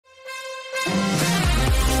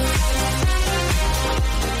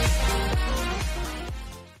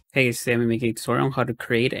Hey, today I'm making a tutorial on how to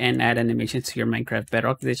create and add animations to your Minecraft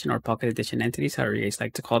Bedrock Edition or Pocket Edition entities, however you guys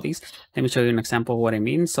like to call these. Let me show you an example of what I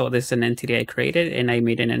mean. So this is an entity I created and I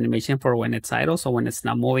made an animation for when it's idle, so when it's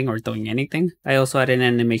not moving or doing anything. I also added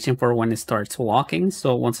an animation for when it starts walking.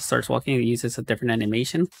 So once it starts walking, it uses a different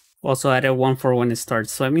animation. Also added one for when it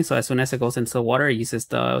starts swimming. So as soon as it goes into the water, it uses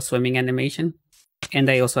the swimming animation. And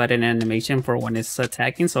I also added an animation for when it's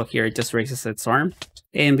attacking. So here it just raises its arm.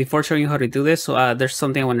 And before showing you how to do this, there's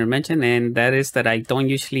something I want to mention, and that is that I don't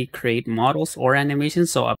usually create models or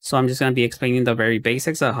animations. So I'm just going to be explaining the very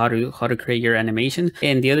basics of how to create your animation.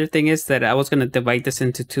 And the other thing is that I was going to divide this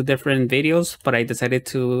into two different videos, but I decided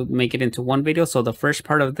to make it into one video. So the first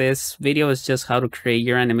part of this video is just how to create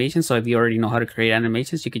your animation. So if you already know how to create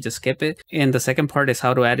animations, you could just skip it. And the second part is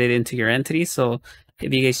how to add it into your entity. So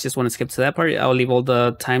if you guys just want to skip to that part, I'll leave all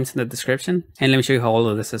the times in the description. And let me show you how all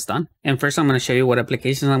of this is done. And first, I'm going to show you what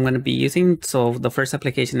applications I'm going to be using. So the first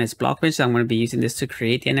application is Blockbench. I'm going to be using this to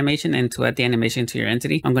create the animation, and to add the animation to your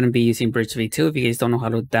entity, I'm going to be using brisge v2. If you guys don't know how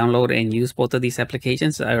to download and use both of these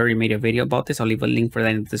applications, I already made a video about this. I'll leave a link for that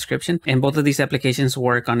in the description. And both of these applications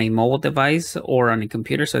work on a mobile device or on a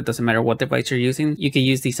computer. So it doesn't matter what device you're using. You can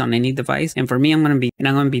use these on any device. And for me, I'm going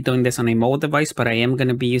to be doing this on a mobile device, but I am going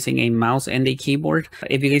to be using a mouse and a keyboard.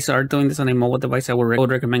 If you guys are doing this on a mobile device, I would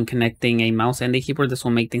recommend connecting a mouse and a keyboard. This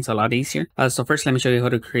will make things a lot easier. So first, let me show you how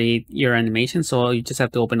to create your animation. So you just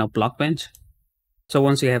have to open up Blockbench. So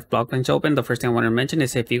once you have Blockbench open, the first thing I want to mention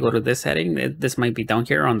is if you go to this heading, this might be down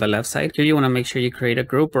here on the left side. Here you want to make sure you create a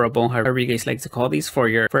group or a bone, however you guys like to call these, for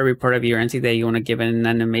every part of your entity that you want to give an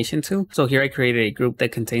animation to. So here I created a group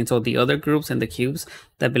that contains all the other groups and the cubes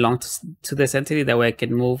that belong to this entity. That way I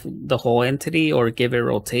can move the whole entity or give it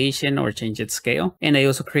rotation or change its scale. And I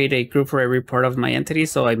also created a group for every part of my entity.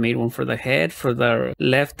 So I made one for the head, for the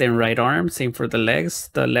left and right arm, same for the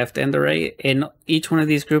legs, the left and the right. And each one of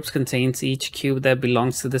these groups contains each cube that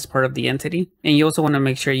belongs to this part of the entity. And you also want to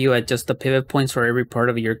make sure you adjust the pivot points for every part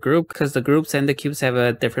of your group, because the groups and the cubes have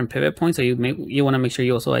a different pivot point. So you want to make sure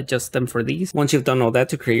you also adjust them for these. Once you've done all that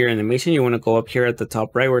to create your animation, you want to go up here at the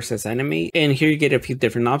top right where it says animate. And here you get a few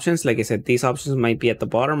different options. Like I said, these options might be at the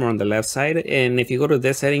bottom or on the left side. And if you go to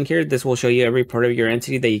this setting here, this will show you every part of your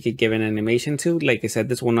entity that you could give an animation to. Like I said,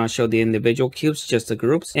 this will not show the individual cubes, just the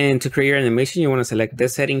groups. And to create your animation, you want to select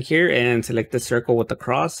this setting here and select the circle with the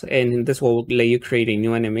cross. And this will let you create a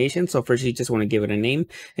new animation. So first you just want to give it a name.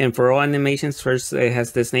 And for all animations, first it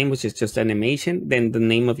has this name, which is just animation. Then the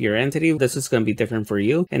name of your entity. This is going to be different for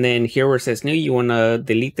you. And then here where it says new, you want to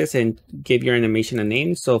delete this and give your animation a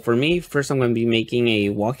name. So for me, first I'm going to be making a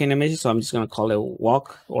walk animation. So I'm just going to call it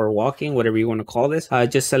walk or walking, whatever you want to call this.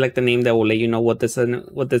 Just select the name that will let you know what this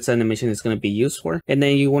animation is going to be used for. And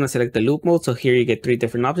then you want to select the loop mode. So here you get three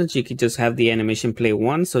different options. You could just have the animation play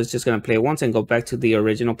once. So it's just going to play once and go back to the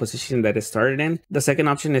original position that it started in. The second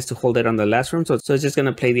option is to hold it on the last room. So it's just going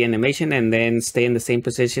to play the animation and then stay in the same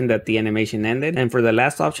position that the animation ended. And for the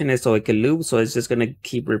last option is so it can loop. So it's just going to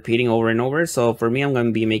keep repeating over and over. So for me, I'm going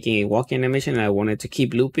to be making a walking animation and I want it to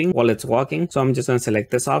keep looping while it's walking. So I'm just going to select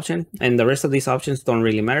this option, and the rest of these options don't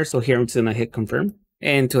really matter. So here I'm just going to hit confirm.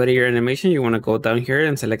 And to edit your animation, you want to go down here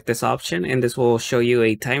and select this option, and this will show you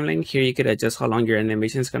a timeline. Here you could adjust how long your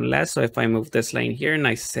animation is going to last. So if I move this line here and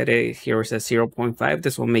I set it here where it says 0.5,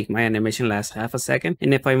 this will make my animation last half a second.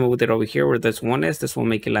 And if I move it over here where this 1 is, this will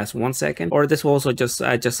make it last 1 second. Or this will also just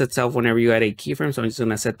adjust itself whenever you add a keyframe. So I'm just going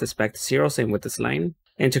to set this back to 0, same with this line.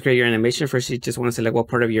 And to create your animation, first you just want to select what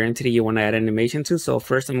part of your entity you want to add animation to. So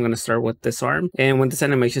first I'm going to start with this arm. And when this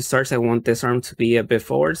animation starts, I want this arm to be a bit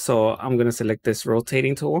forward. So I'm going to select this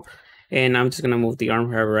rotating tool. And I'm just going to move the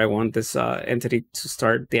arm however I want this entity to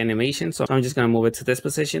start the animation. So I'm just going to move it to this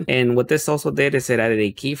position. And what this also did is it added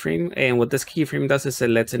a keyframe. And what this keyframe does is it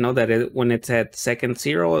lets it know that when it's at second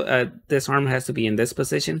 0, this arm has to be in this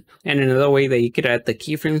position. And another way that you could add the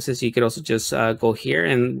keyframes is you could also just go here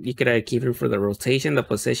and you could add a keyframe for the rotation, the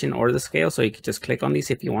position, or the scale. So you could just click on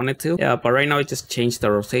these if you wanted to. But right now I just changed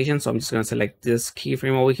the rotation. So I'm just going to select this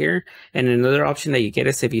keyframe over here. And another option that you get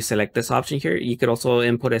is if you select this option here, you could also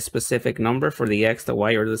input a specific number for the X, the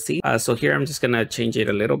Y, or the Z. So here I'm just gonna change it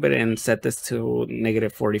a little bit and set this to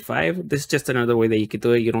 -45. This is just another way that you could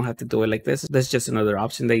do it. You don't have to do it like this. This is just another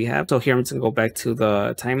option that you have. So here I'm just gonna go back to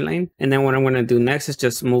the timeline. And then what I'm gonna do next is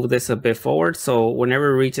just move this a bit forward. So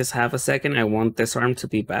whenever it reaches half a second, I want this arm to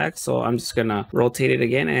be back. So I'm just gonna rotate it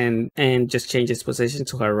again and just change its position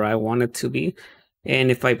to however I want it to be.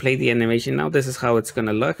 And if I play the animation now, this is how it's going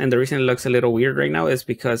to look. And the reason it looks a little weird right now is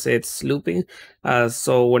because it's looping.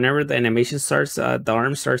 So whenever the animation starts, the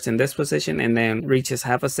arm starts in this position and then reaches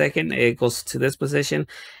half a second, it goes to this position.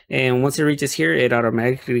 And once it reaches here, it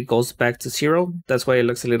automatically goes back to 0. That's why it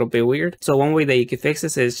looks a little bit weird. So one way that you can fix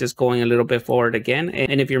this is just going a little bit forward again.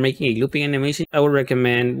 And if you're making a looping animation, I would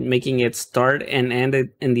recommend making it start and end it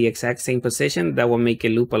in the exact same position. That will make it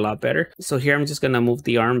loop a lot better. So here I'm just going to move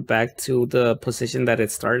the arm back to the position that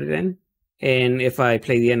it started in. And if I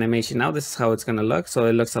play the animation now, this is how it's going to look. So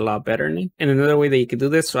it looks a lot better now. And another way that you could do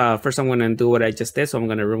this, first I'm going to do what I just did. So I'm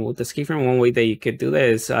going to remove this keyframe. One way that you could do that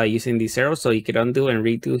is using these arrows. So you could undo and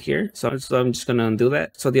redo here. So I'm just going to undo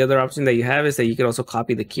that. So the other option that you have is that you could also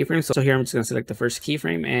copy the keyframe. So here I'm just going to select the first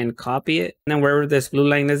keyframe and copy it. And then wherever this blue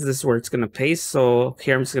line is, this is where it's going to paste. So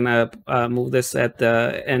here I'm just going to move this at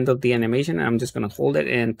the end of the animation. I'm just going to hold it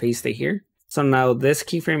and paste it here. So now this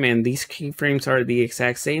keyframe and these keyframes are the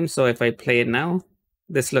exact same. So if I play it now,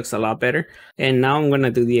 this looks a lot better. And now I'm going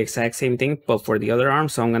to do the exact same thing, but for the other arm.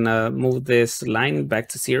 So I'm going to move this line back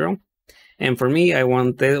to 0. And for me, I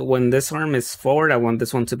want when this arm is forward, I want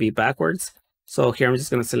this one to be backwards. So here I'm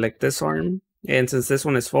just going to select this arm. And since this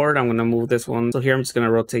one is forward, I'm going to move this one. So here I'm just going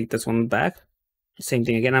to rotate this one back. Same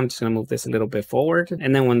thing again, I'm just going to move this a little bit forward.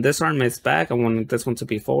 And then when this arm is back, I want this one to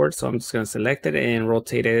be forward. So I'm just going to select it and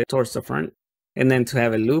rotate it towards the front. And then to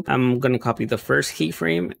have a loop, I'm going to copy the first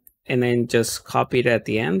keyframe and then just copy it at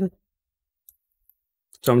the end.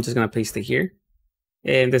 So I'm just going to paste it here.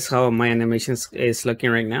 And this is how my animation is looking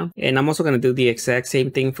right now. And I'm also going to do the exact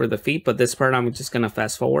same thing for the feet, but this part I'm just going to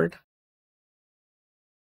fast forward.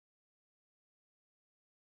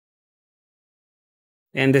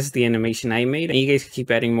 And this is the animation I made. And you guys can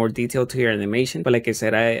keep adding more detail to your animation. But like I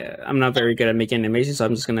said, I'm not very good at making animations, so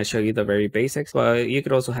I'm just going to show you the very basics. But you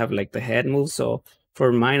could also have like the head move. So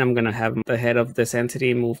for mine, I'm going to have the head of this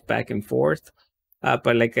entity move back and forth.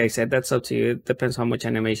 But like I said, that's up to you. It depends how much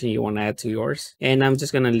animation you want to add to yours. And I'm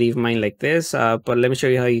just going to leave mine like this. But let me show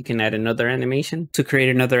you how you can add another animation. To create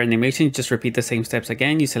another animation, just repeat the same steps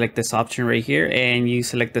again. You select this option right here and you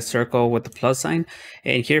select the circle with the plus sign.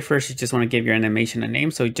 And here first, you just want to give your animation a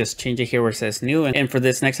name. So just change it here where it says new. And for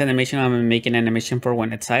this next animation, I'm going to make an animation for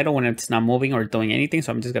when it's idle, when it's not moving or doing anything.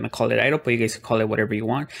 So I'm just going to call it idle, but you guys can call it whatever you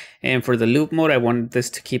want. And for the loop mode, I want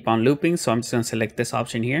this to keep on looping. So I'm just going to select this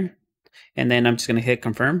option here. And then I'm just going to hit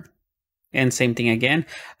confirm. And same thing again.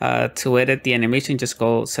 To edit the animation, just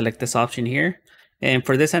go select this option here. And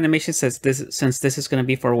for this animation, since this is going to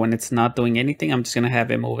be for when it's not doing anything, I'm just going to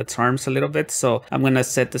have it move its arms a little bit. So I'm going to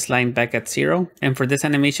set this line back at 0. And for this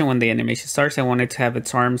animation, when the animation starts, I want it to have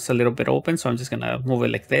its arms a little bit open. So I'm just going to move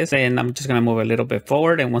it like this. And I'm just going to move a little bit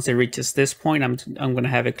forward. And once it reaches this point, I'm going to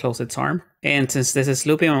have it close its arm. And since this is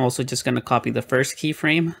looping, I'm also just going to copy the first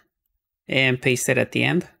keyframe and paste it at the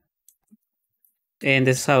end. And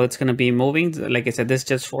this is how it's going to be moving. Like I said, this is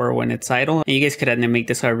just for when it's idle. And you guys could animate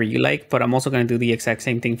this however you like, but I'm also going to do the exact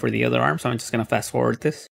same thing for the other arm. So I'm just going to fast forward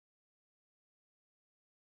this.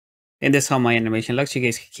 And this is how my animation looks. You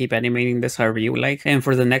guys can keep animating this however you like. And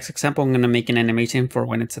for the next example, I'm going to make an animation for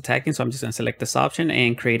when it's attacking. So I'm just going to select this option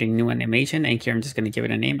and create a new animation. And here I'm just going to give it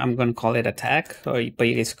a name. I'm going to call it attack, but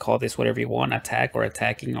you guys can call this whatever you want, attack or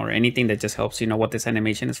attacking or anything that just helps you know what this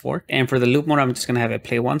animation is for. And for the loop mode, I'm just going to have it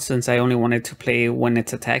play once since I only wanted to play when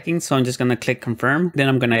it's attacking. So I'm just going to click confirm. Then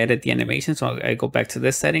I'm going to edit the animation. So I go back to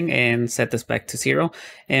this setting and set this back to 0.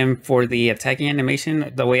 And for the attacking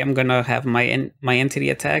animation, the way I'm going to have my entity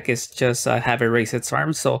attack is just have it raise its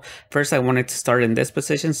arms. So first I want it to start in this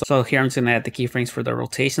position. So here I'm just going to add the keyframes for the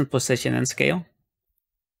rotation, position, and scale.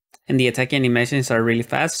 And the attacking animations are really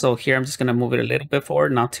fast. So here I'm just going to move it a little bit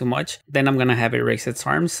forward, not too much. Then I'm going to have it raise its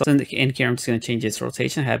arms. So in here I'm just going to change its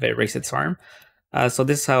rotation, have it raise its arm. So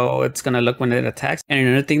this is how it's going to look when it attacks. And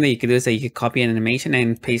another thing that you could do is that you could copy an animation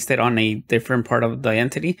and paste it on a different part of the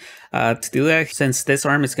entity. To do that, since this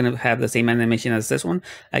arm is going to have the same animation as this one,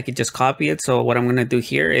 I could just copy it. So what I'm going to do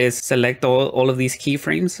here is select all of these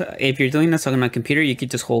keyframes. If you're doing this on a computer, you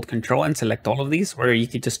could just hold Control and select all of these, or you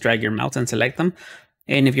could just drag your mouse and select them.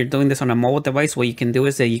 And if you're doing this on a mobile device, what you can do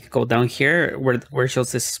is that you can go down here where it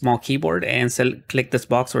shows this small keyboard and click this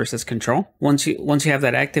box where it says control. Once you have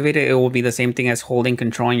that activated, it will be the same thing as holding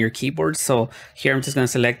control on your keyboard. So here I'm just going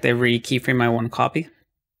to select every keyframe I want to copy.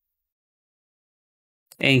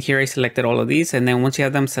 And here I selected all of these. And then once you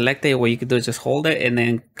have them selected, what you can do is just hold it and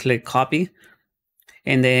then click copy.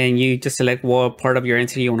 And then you just select what part of your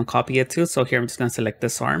entity you want to copy it to. So here I'm just going to select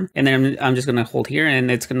this arm. And then I'm just going to hold here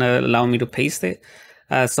and it's going to allow me to paste it.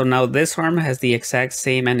 So now this arm has the exact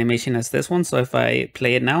same animation as this one. So if I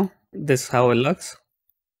play it now, this is how it looks.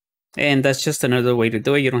 And that's just another way to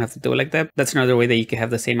do it. You don't have to do it like that. That's another way that you can have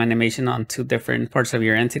the same animation on two different parts of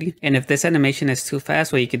your entity. And if this animation is too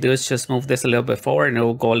fast, what you could do is just move this a little bit forward and it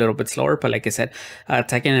will go a little bit slower. But like I said,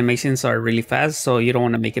 tagging animations are really fast, so you don't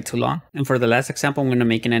want to make it too long. And for the last example, I'm going to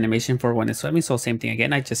make an animation for when it's swimming. So same thing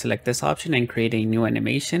again, I just select this option and create a new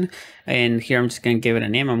animation. And here I'm just going to give it a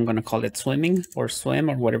name. I'm going to call it swimming or swim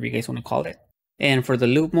or whatever you guys want to call it. And for the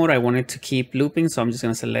loop mode, I wanted to keep looping. So I'm just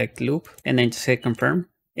going to select loop and then just hit confirm.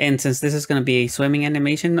 And since this is going to be a swimming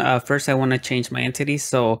animation, first I want to change my entity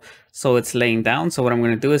so it's laying down. So what I'm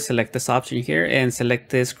going to do is select this option here and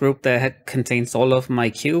select this group that contains all of my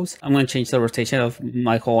cubes. I'm going to change the rotation of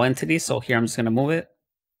my whole entity. So here I'm just going to move it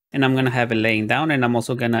and I'm going to have it laying down, and I'm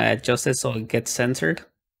also going to adjust it so it gets centered.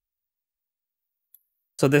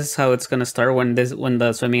 So this is how it's going to start when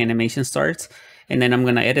the swimming animation starts. And then I'm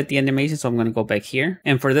going to edit the animation. So I'm going to go back here.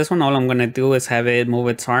 And for this one, all I'm going to do is have it move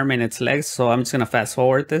its arm and its legs. So I'm just going to fast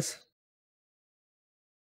forward this.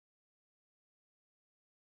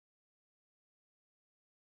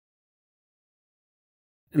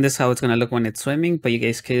 And this is how it's going to look when it's swimming, but you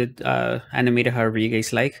guys could animate it however you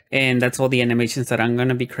guys like. And that's all the animations that I'm going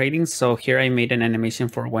to be creating. So here I made an animation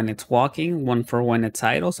for when it's walking, one for when it's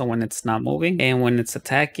idle, so when it's not moving, and when it's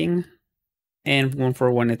attacking, and one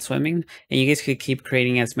for when it's swimming. And you guys could keep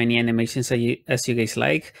creating as many animations as you guys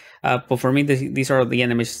like. But for me, these are the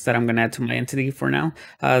animations that I'm going to add to my entity for now.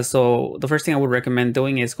 So the first thing I would recommend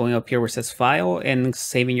doing is going up here where it says file and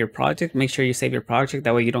saving your project. Make sure you save your project.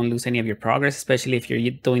 That way you don't lose any of your progress, especially if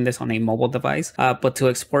you're doing this on a mobile device. But to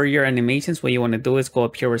export your animations, what you want to do is go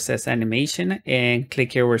up here where it says animation and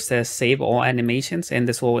click here where it says save all animations. And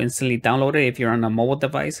this will instantly download it if you're on a mobile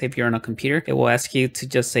device. If you're on a computer, it will ask you to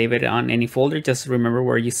just save it on any folder. Just remember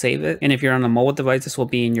where you save it. And if you're on a mobile device, this will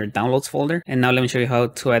be in your downloads folder. And now let me show you how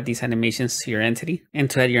to add these animations to your entity. And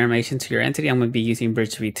to add your animation to your entity, I'm going to be using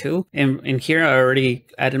brisge v2. And here I already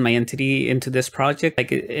added my entity into this project.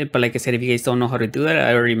 But like I said, if you guys don't know how to do that,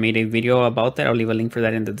 I already made a video about that. I'll leave a link for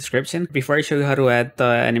that in the description. Before I show you how to add the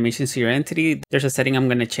animations to your entity, there's a setting I'm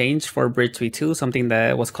going to change for brisge v2, something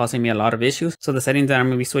that was causing me a lot of issues. So the setting that I'm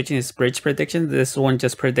going to be switching is bridge prediction. This one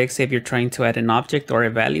just predicts if you're trying to add an object or a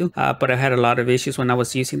value. But I had a lot of issues when I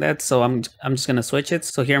was using that, so I'm just going to switch it.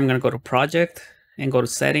 So here I'm going to go to project and go to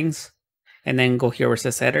settings, and then go here where it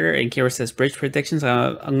says editor, and here where it says bridge predictions.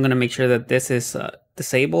 I'm going to make sure that this is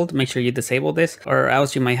disabled. Make sure you disable this, or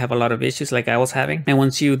else you might have a lot of issues like I was having. And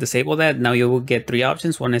once you disable that, now you will get three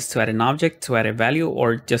options. One is to add an object, to add a value,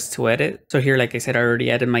 or just to edit. So here, like I said, I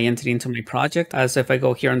already added my entity into my project. So if I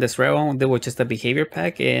go here on this row, which is the behavior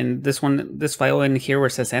pack, and this file in here where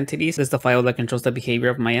it says entities, this is the file that controls the behavior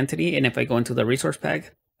of my entity. And if I go into the resource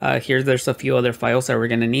pack, here there's a few other files that we're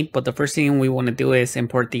going to need, but the first thing we want to do is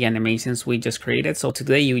import the animations we just created. So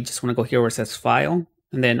today you just want to go here where it says file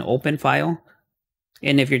and then open file.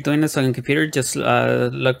 And if you're doing this on a computer, just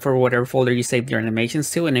look for whatever folder you saved your animations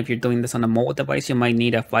to. And if you're doing this on a mobile device, you might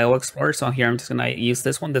need a file explorer. So here I'm just going to use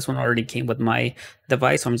this one. This one already came with my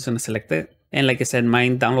device, so I'm just going to select it. And like I said,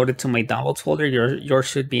 mine downloaded to my downloads folder. Yours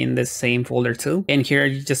should be in this same folder too. And here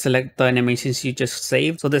you just select the animations you just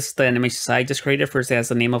saved. So this is the animations I just created. First it has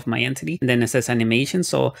the name of my entity, and then it says animation.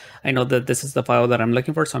 So I know that this is the file that I'm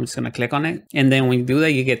looking for. So I'm just going to click on it. And then when you do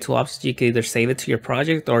that, you get two options. You can either save it to your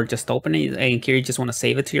project or just open it. And here you just want to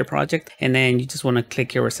save it to your project. And then you just want to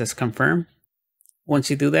click here where it says confirm.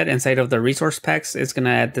 Once you do that, inside of the resource packs, it's going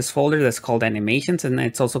to add this folder that's called animations. And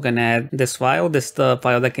it's also going to add this file. This is the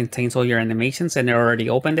file that contains all your animations, and it already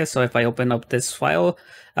opened it. So if I open up this file,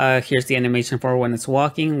 here's the animation for when it's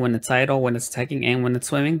walking, when it's idle, when it's attacking, and when it's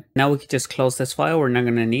swimming. Now we can just close this file. We're not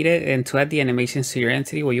going to need it. And to add the animations to your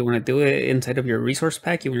entity, what you want to do inside of your resource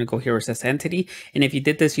pack, you want to go here where it says entity. And if you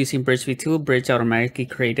did this using brisge v2, bridge automatically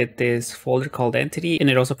created this folder called entity, and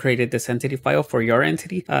it also created this entity file for your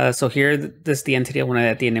entity. So here, this is the entity I want to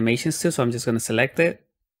add the animations to. So I'm just going to select it.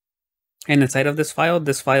 And inside of this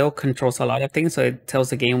file controls a lot of things. So it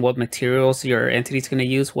tells the game what materials your entity is going to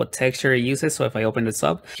use, what texture it uses. So if I open this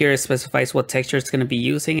up, here it specifies what texture it's going to be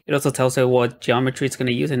using. It also tells it what geometry it's going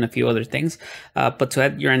to use and a few other things. But to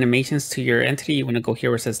add your animations to your entity, you want to go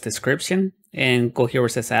here where it says description and go here where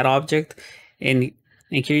it says add object. And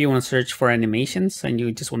here you want to search for animations, and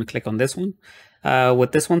you just want to click on this one.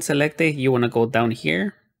 With this one selected, you want to go down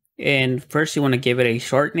here. And first you want to give it a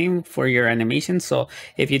short name for your animation. So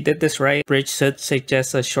if you did this right, bridge should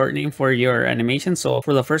suggest a short name for your animation. So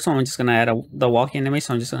for the first one, I'm just going to add the walking animation.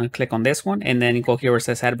 So I'm just going to click on this one and then go here where it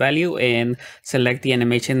says add value and select the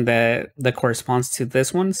animation that corresponds to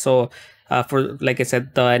this one. So For, like I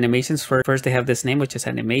said, the animations, first they have this name, which is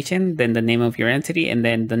animation, then the name of your entity, and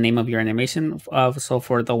then the name of your animation. So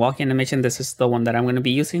for the walking animation, this is the one that I'm going to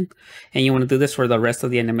be using, and you want to do this for the rest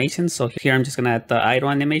of the animations. So here I'm just going to add the idle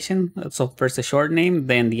animation. So first the short name,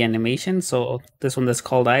 then the animation. So this one that's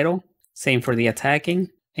called idle. Same for the attacking,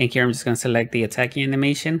 and here I'm just going to select the attacking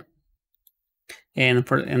animation. And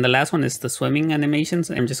the last one is the swimming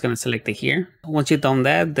animations. I'm just going to select it here. Once you've done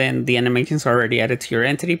that, then the animations are already added to your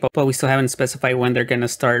entity, but we still haven't specified when they're going to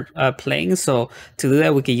start playing. So to do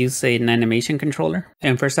that, we could use an animation controller.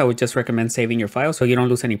 And first, I would just recommend saving your file so you don't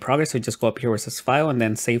lose any progress. So just go up here where it says file and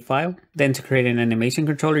then save file. Then to create an animation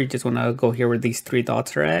controller, you just want to go here where these three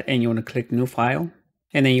dots are at, and you want to click new file.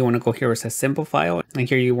 And then you want to go here where it says simple file, and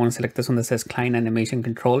here you want to select this one that says client animation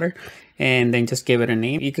controller, and then just give it a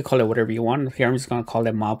name. You could call it whatever you want. Here I'm just going to call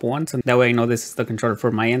it mob1, so that way I know this is the controller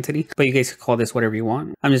for my entity, but you guys could call this whatever you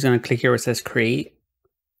want. I'm just going to click here where it says create,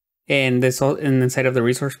 and inside of the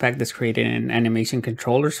resource pack, this created an animation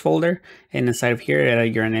controllers folder, and inside of here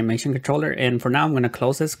your animation controller. And for now I'm going to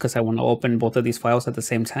close this because I want to open both of these files at the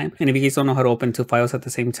same time. And if you guys don't know how to open two files at the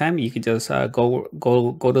same time, you could just go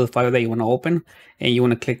to the file that you want to open, and you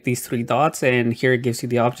want to click these three dots, and here it gives you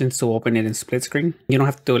the options to open it in split screen. You don't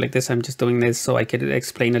have to do it like this. I'm just doing this so I could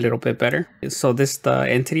explain a little bit better. So this is the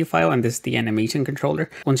entity file, and this is the animation controller.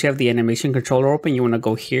 Once you have the animation controller open, you want to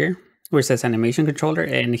go here where it says animation controller,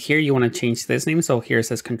 and here you want to change this name. So here it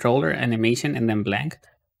says controller animation and then blank.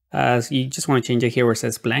 So you just want to change it here where it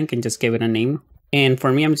says blank and just give it a name. And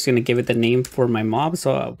for me, I'm just going to give it the name for my mob.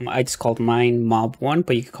 So I just called mine mob1,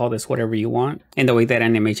 but you can call this whatever you want. And the way that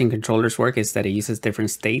animation controllers work is that it uses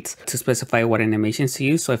different states to specify what animations to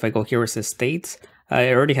use. So if I go here where it says states,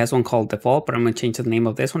 it already has one called default, but I'm going to change the name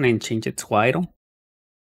of this one and change it to idle.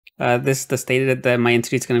 This is the state that my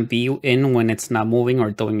entity is going to be in when it's not moving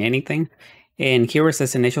or doing anything. And here it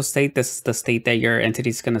says initial state. This is the state that your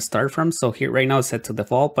entity is going to start from. So here right now it's set to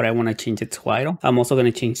default, but I want to change it to idle. I'm also going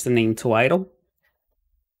to change the name to idle.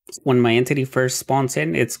 When my entity first spawns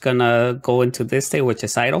in, it's gonna go into this state, which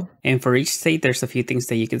is idle. And for each state, there's a few things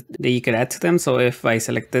that you could add to them. So if I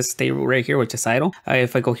select this state right here, which is idle,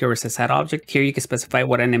 if I go here where it says add object, here you can specify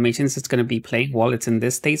what animations it's gonna be playing while it's in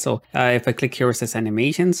this state. So if I click here where it says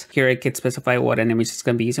animations, here I could specify what animation it's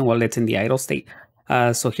gonna be using while it's in the idle state.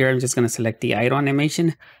 So here I'm just going to select the idle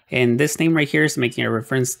animation, and this name right here is making a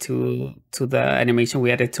reference to the animation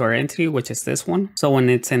we added to our entity, which is this one. So when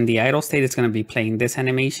it's in the idle state, it's going to be playing this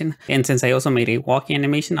animation. And since I also made a walking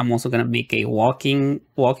animation, I'm also going to make a walking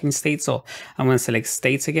state. So I'm going to select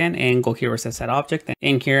states again and go here where it says add object.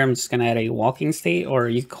 And here I'm just going to add a walking state, or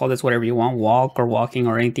you can call this whatever you want, walk or walking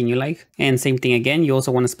or anything you like. And same thing again, you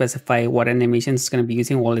also want to specify what animation it's going to be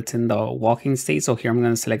using while it's in the walking state. So here I'm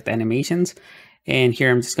going to select animations. And here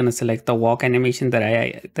I'm just going to select the walk animation that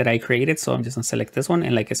I created. So I'm just going to select this one.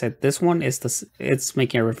 And like I said, this one is it's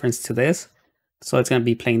making a reference to this. So it's going to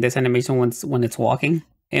be playing this animation when it's walking.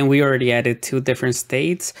 And we already added two different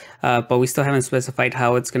states, but we still haven't specified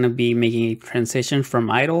how it's going to be making a transition from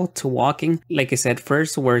idle to walking. Like I said,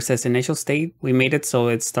 first where it says initial state, we made it so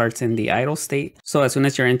it starts in the idle state. So as soon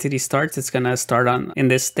as your entity starts, it's going to start in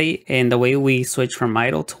this state. And the way we switch from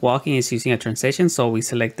idle to walking is using a transition. So we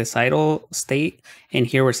select this idle state, and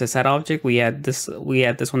here where it says add object, we add this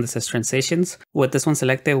one that says transitions. With this one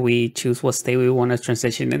selected, we choose what state we want to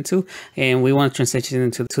transition into, and we want to transition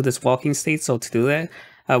into this walking state. So to do that,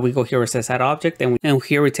 we go here where it says add object, and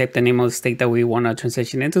here we type the name of the state that we want to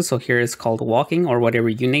transition into. So here it's called walking, or whatever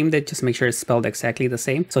you named it. Just make sure it's spelled exactly the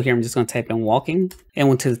same. So here I'm just going to type in walking,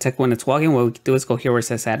 and to detect when it's walking, what we can do is go here where it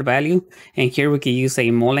says add value, and here we can use a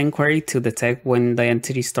Molang query to detect when the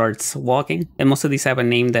entity starts walking. And most of these have a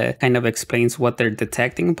name that kind of explains what they're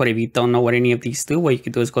detecting, but if you don't know what any of these do, what you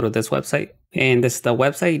can do is go to this website. And this is the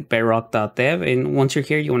website, bedrock.dev. And once you're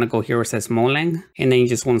here, you want to go here where it says Molang, and then you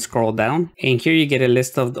just want to scroll down. And here you get a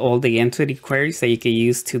list of all the entity queries that you can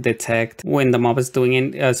use to detect when the mob is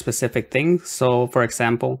doing a specific thing. So for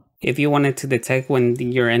example, if you wanted to detect when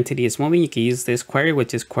your entity is moving, you can use this query,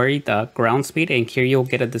 which is query.ground speed. And here you'll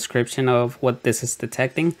get a description of what this is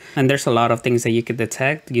detecting. And there's a lot of things that you could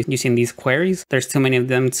detect using these queries. There's too many of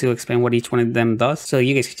them to explain what each one of them does. So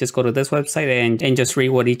you guys can just go to this website and just read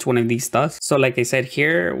what each one of these does. So like I said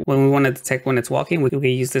here, when we want to detect when it's walking, we can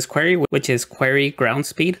use this query, which is query ground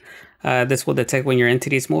speed. This will detect when your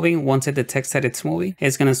entity is moving. Once it detects that it's moving,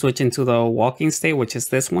 it's going to switch into the walking state, which is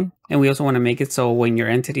this one. And we also want to make it so when your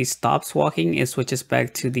entity stops walking, it switches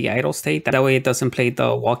back to the idle state. That way it doesn't play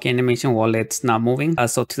the walking animation while it's not moving.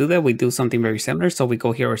 So to do that, we do something very similar. So we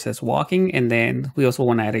go here where it says walking, and then we also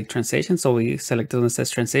want to add a transition. So we select the one that says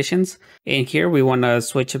transitions. And here we want to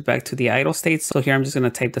switch it back to the idle state. So here I'm just going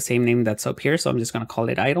to type the same name that's up here. So I'm just going to call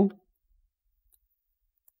it idle.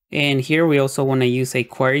 And here we also want to use a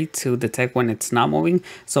query to detect when it's not moving.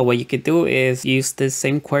 So what you could do is use this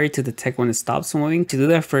same query to detect when it stops moving. To do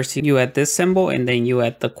that, first you add this symbol and then you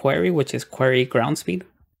add the query, which is query ground speed.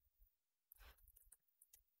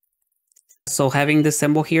 So having this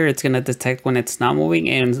symbol here, it's going to detect when it's not moving.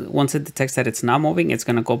 And once it detects that it's not moving, it's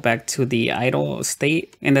going to go back to the idle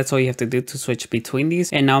state. And that's all you have to do to switch between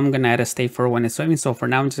these. And now I'm going to add a state for when it's swimming. So for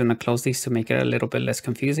now, I'm just going to close these to make it a little bit less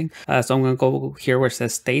confusing. So I'm going to go here where it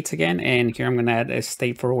says states again. And here I'm going to add a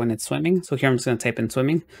state for when it's swimming. So here I'm just going to type in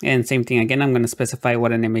swimming. And same thing again, I'm going to specify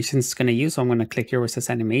what animation it's going to use. So I'm going to click here where it says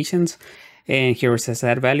animations. And here it says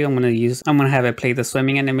add value. I'm going to have it play the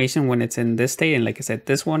swimming animation when it's in this state. And like I said,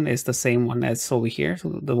 this one is the same one as over here,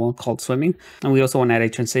 so the one called swimming. And we also want to add a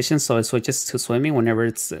transition so it switches to swimming whenever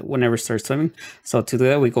it starts swimming. So to do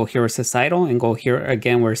that, we go here where it says idle and go here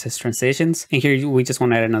again where it says transitions. And here we just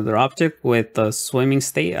want to add another object with the swimming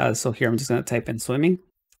state. So here I'm just going to type in swimming.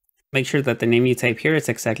 Make sure that the name you type here is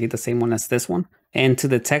exactly the same one as this one. And to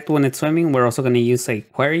detect when it's swimming, we're also going to use a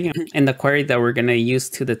query. And the query that we're going to use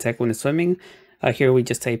to detect when it's swimming, here we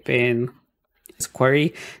just type in this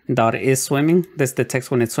query dot is swimming. This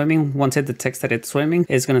detects when it's swimming. Once it detects that it's swimming,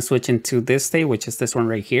 it's going to switch into this state, which is this one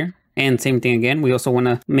right here. And same thing again, we also want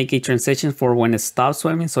to make a transition for when it stops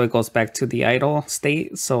swimming. So it goes back to the idle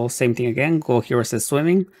state. So same thing again, go here where it says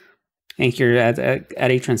swimming. And here add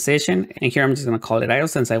a transition, and here I'm just going to call it idle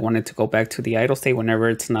since I want it to go back to the idle state whenever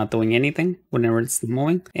it's not doing anything, whenever it's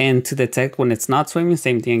moving. And to detect when it's not swimming,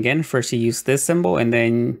 same thing again. First you use this symbol and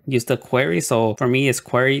then use the query. So for me it's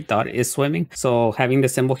query dot is swimming. So having the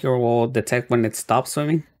symbol here will detect when it stops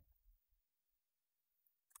swimming.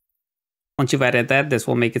 Once you've added that, this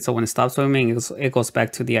will make it so when it stops swimming, it goes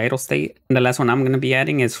back to the idle state. And the last one I'm going to be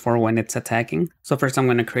adding is for when it's attacking. So first I'm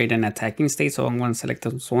going to create an attacking state. So I'm going to select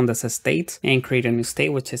this one that says state and create a new state,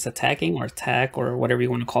 which is attacking or attack or whatever you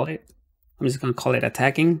want to call it. I'm just going to call it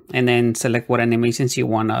attacking and then select what animations you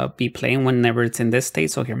want to be playing whenever it's in this state.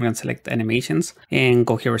 So here I'm going to select animations and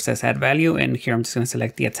go here where it says add value. And here I'm just going to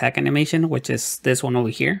select the attack animation, which is this one over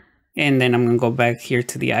here. And then I'm going to go back here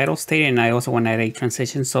to the idle state, and I also want to add a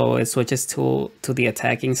transition so it switches to the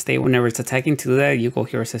attacking state. Whenever it's attacking, to do that, you go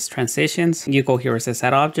here where it says transitions, you go here where it says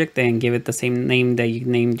add object, and give it the same name that you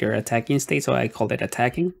named your attacking state, so I called it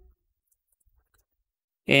attacking.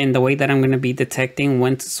 And the way that I'm going to be detecting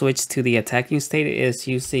when to switch to the attacking state is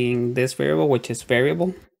using this variable, which is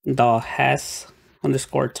variable .has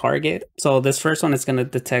underscore target. So this first one is going to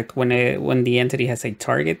detect when the entity has a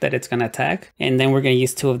target that it's going to attack. And then we're going to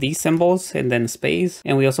use two of these symbols and then space.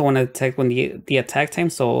 And we also want to detect when the attack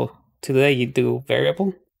time. So to do that, you do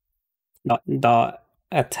variable dot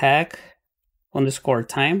attack underscore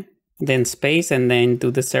time, then space, and then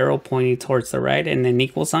do the arrow pointing towards the right and then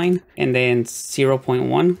equal sign and then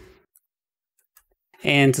 0.1.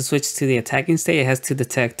 And to switch to the attacking state, it has to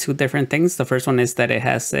detect two different things. The first one is that it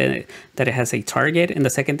has a target, and the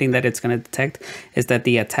second thing that it's going to detect is that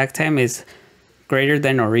the attack time is greater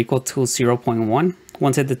than or equal to 0.1.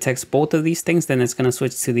 Once it detects both of these things, then it's going to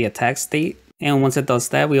switch to the attack state. And once it does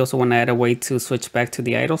that, we also want to add a way to switch back to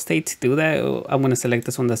the idle state. To do that, I'm going to select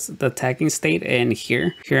this one, the attacking state, and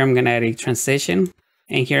here I'm going to add a transition.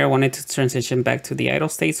 And here I wanted to transition back to the idle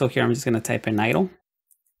state, so here I'm just going to type in idle.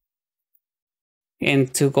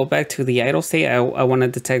 And to go back to the idle state, I want to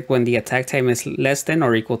detect when the attack time is less than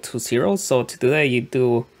or equal to 0. So to do that, you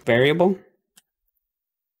do variable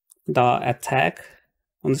dot attack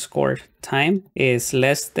underscore time is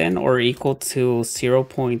less than or equal to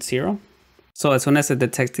 0.0. So as soon as it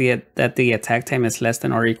detects that the attack time is less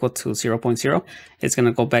than or equal to 0.0, it's going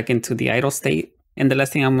to go back into the idle state. And the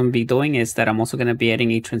last thing I'm going to be doing is that I'm also going to be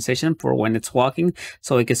adding a transition for when it's walking,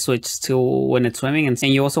 so it can switch to when it's swimming. And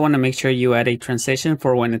you also want to make sure you add a transition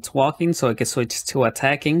for when it's walking, so it can switch to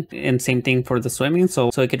attacking. And same thing for the swimming, so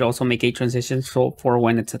it could also make a transition for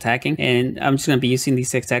when it's attacking. And I'm just going to be using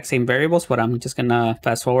these exact same variables, but I'm just going to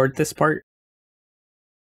fast forward this part.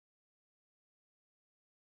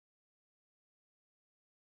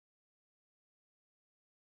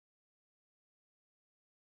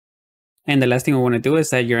 And the last thing we want to do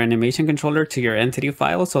is add your animation controller to your entity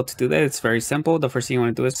file. So to do that, it's very simple. The first thing you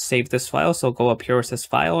want to do is save this file. So go up here where it says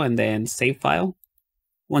file and then save file.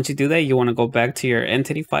 Once you do that, you want to go back to your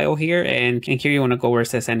entity file here, and here you want to go where it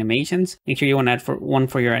says animations. And here you want to add one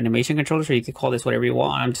for your animation controller, so you can call this whatever you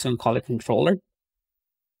want. I'm just going to call it controller.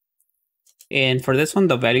 And for this one,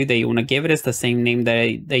 the value that you want to give it is the same name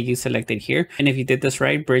that you selected here. And if you did this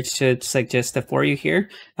right, Bridge should suggest it for you here.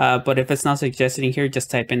 But if it's not suggested in here,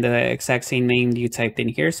 just type in the exact same name you typed in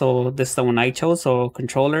here. So this is the one I chose. So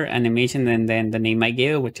controller, animation, and then the name I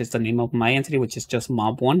gave, which is the name of my entity, which is just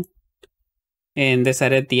mob1. And this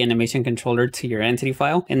added the animation controller to your entity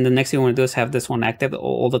file. And the next thing you want to do is have this one active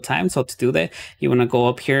all the time. So to do that, you want to go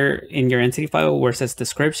up here in your entity file where it says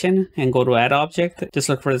description and go to add object. Just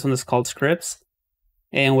look for this one that's called scripts.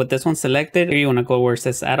 And with this one selected, here you want to go where it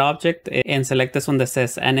says add object and select this one that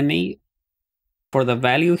says animate. For the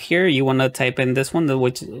value here, you want to type in this one,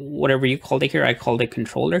 which whatever you called it here, I called it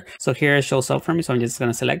controller. So here it shows up for me, so I'm just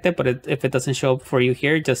going to select it. But if it doesn't show up for you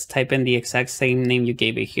here, just type in the exact same name you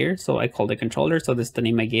gave it here. So I called it controller, so this is the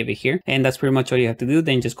name I gave it here. And that's pretty much all you have to do.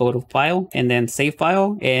 Then just go to file and then save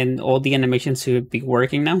file, and all the animations should be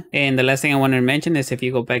working now. And the last thing I wanted to mention is if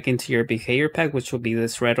you go back into your behavior pack, which will be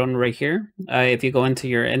this red one right here. If you go into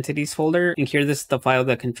your entities folder, and here this is the file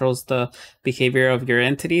that controls the behavior of your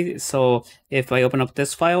entity. So if I open up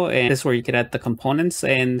this file, and this is where you can add the components.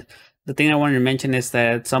 And the thing I wanted to mention is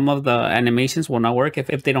that some of the animations will not work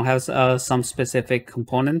if they don't have some specific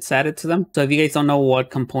components added to them. So if you guys don't know what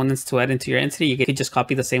components to add into your entity, you can just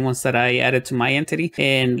copy the same ones that I added to my entity.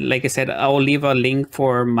 And like I said, I will leave a link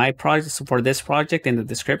for my project, for this project, in the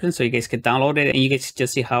description, so you guys can download it and you guys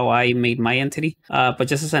just see how I made my entity. But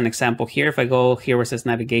just as an example here, if I go here where it says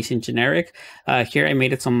navigation generic, here I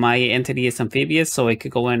made it so my entity is amphibious, so it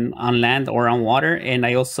could go in on land or on water. And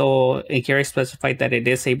I also, here I specified that it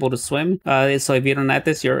is able to swim. So if you don't add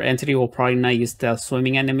this, your entity will probably not use the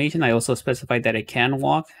swimming animation. I also specified that it can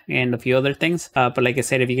walk and a few other things. But like I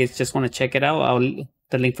said, if you guys just want to check it out,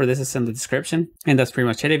 the link for this is in the description. And that's pretty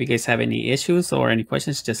much it. If you guys have any issues or any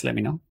questions, just let me know.